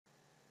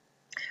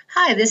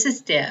Hi, this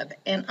is Deb,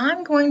 and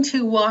I'm going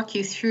to walk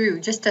you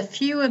through just a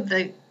few of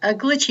the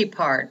glitchy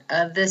part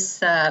of this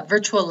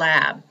virtual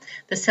lab,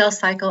 the cell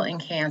cycle in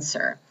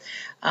cancer.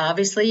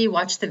 Obviously, you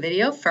watch the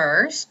video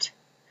first,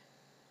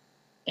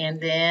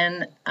 and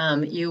then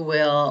you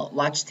will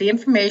watch the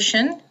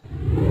information,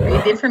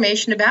 read the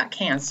information about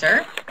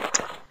cancer.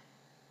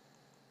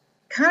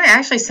 Kind of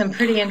actually some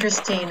pretty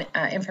interesting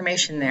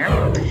information there.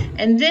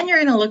 And then you're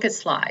going to look at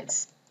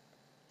slides.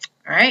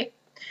 All right,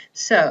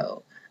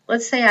 so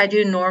let's say I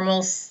do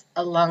normal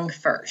lung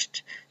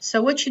first.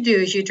 So what you do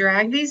is you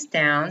drag these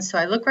down. So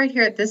I look right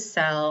here at this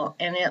cell,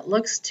 and it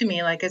looks to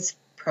me like it's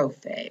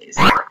prophase.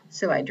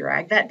 So I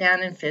drag that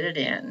down and fit it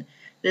in.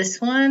 This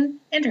one,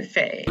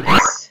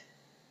 interphase.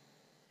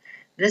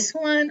 This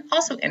one,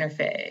 also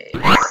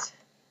interphase.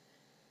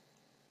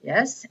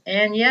 Yes,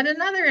 and yet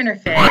another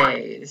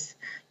interphase.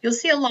 You'll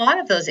see a lot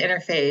of those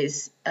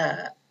interphase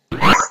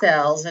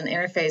cells and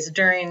interphase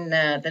during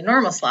the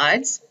normal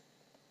slides.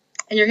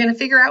 And you're going to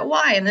figure out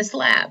why in this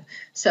lab.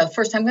 So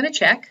first I'm going to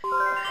check.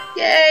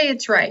 Yay,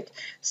 it's right.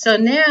 So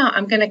now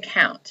I'm going to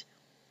count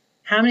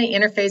how many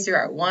interphases there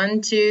are. 1,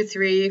 2,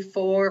 3,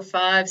 4,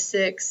 5,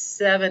 6,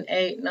 7,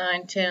 8,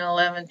 9, 10,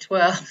 11,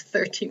 12,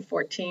 13,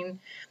 14,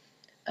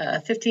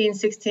 15,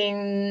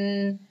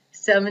 16,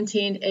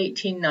 17,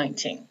 18,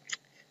 19.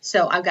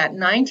 So I've got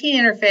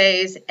 19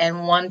 interphase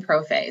and 1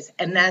 prophase.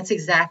 And that's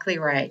exactly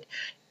right.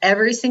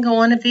 Every single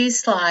one of these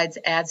slides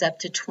adds up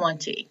to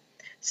 20.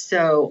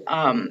 So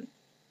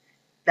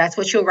that's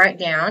what you'll write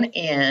down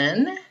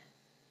in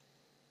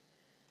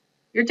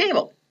your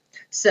table.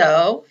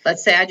 So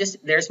let's say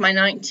there's my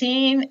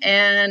 19,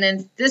 and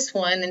in this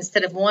one,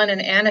 instead of 1 in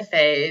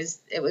anaphase,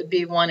 it would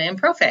be 1 in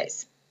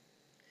prophase.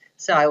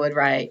 So I would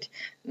write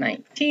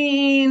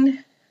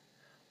 19,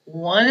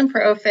 1 in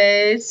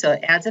prophase, so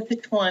it adds up to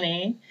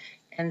 20,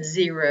 and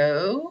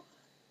 0,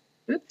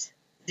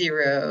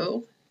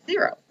 0,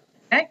 0.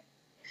 Okay?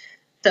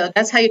 So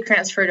that's how you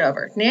transfer it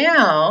over.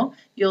 Now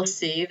you'll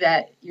see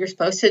that you're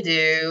supposed to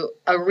do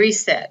a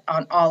reset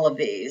on all of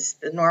these,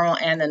 the normal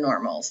and the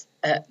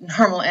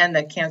normal and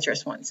the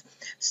cancerous ones.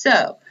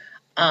 So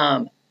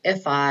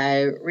if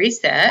I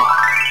reset,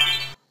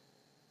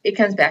 it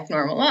comes back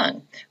normal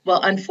lung.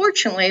 Well,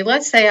 unfortunately,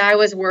 let's say I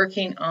was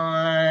working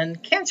on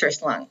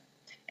cancerous lung,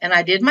 and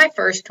I did my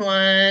first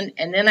one,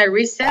 and then I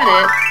reset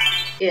it,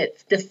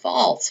 it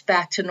defaults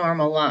back to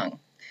normal lung.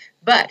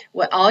 But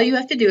all you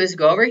have to do is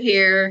go over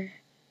here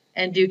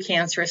and do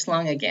cancerous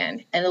lung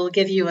again, and it'll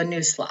give you a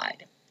new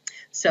slide.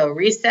 So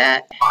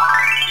reset.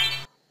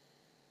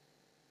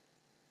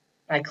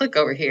 I click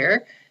over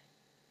here,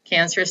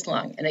 cancerous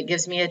lung, and it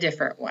gives me a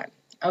different one.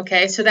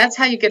 Okay, so that's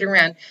how you get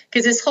around,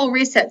 because this whole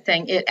reset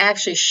thing, it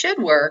actually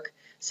should work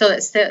so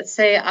that,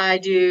 say I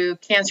do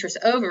cancerous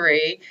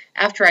ovary,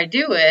 after I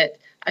do it,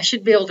 I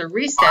should be able to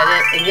reset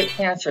it and get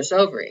cancerous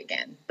ovary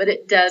again. But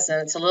it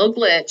doesn't. It's a little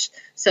glitch.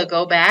 So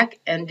go back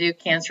and do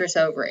cancerous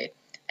ovary,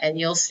 and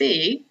you'll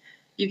see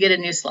you get a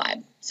new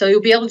slide. So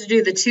you'll be able to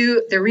do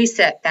the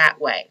reset that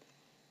way,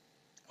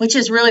 which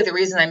is really the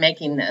reason I'm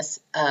making this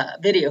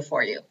video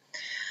for you.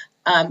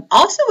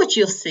 Also, what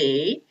you'll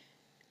see,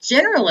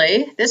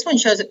 generally, this one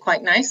shows it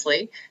quite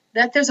nicely,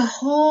 that there's a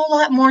whole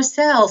lot more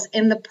cells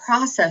in the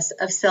process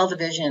of cell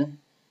division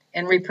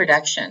and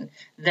reproduction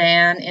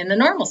than in the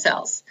normal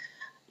cells.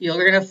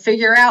 You're going to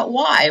figure out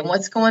why and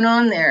what's going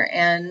on there,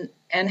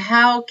 and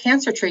how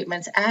cancer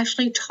treatments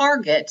actually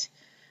target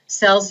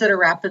cells that are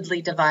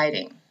rapidly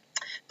dividing.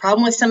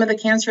 Problem with some of the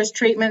cancer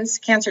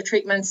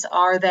treatments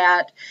are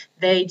that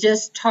they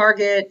just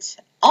target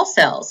all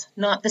cells,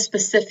 not the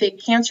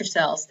specific cancer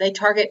cells. They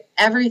target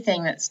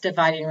everything that's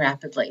dividing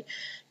rapidly.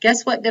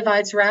 Guess what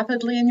divides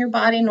rapidly in your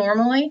body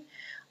normally?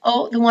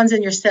 Oh, the ones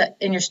in your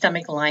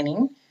stomach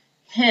lining.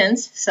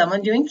 Hence,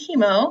 someone doing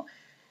chemo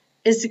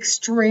is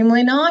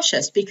extremely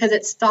nauseous because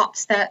it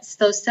stops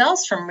those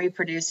cells from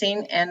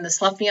reproducing, and the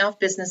sloughing off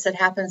business that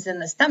happens in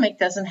the stomach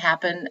doesn't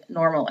happen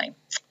normally.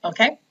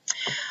 Okay?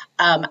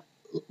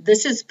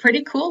 This is a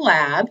pretty cool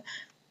lab.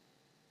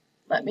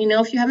 Let me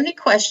know if you have any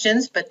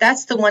questions, but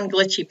that's the one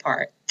glitchy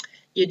part.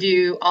 You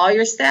do all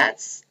your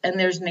sets, and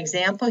there's an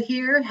example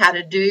here how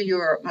to do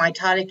your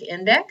mitotic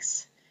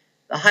index.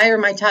 The higher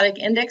mitotic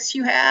index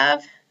you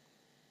have,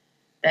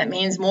 that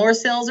means more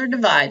cells are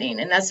dividing,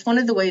 and that's one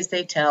of the ways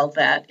they tell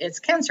that it's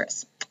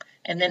cancerous.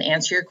 And then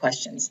answer your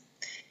questions.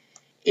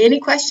 Any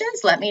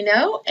questions, let me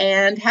know,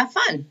 and have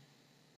fun.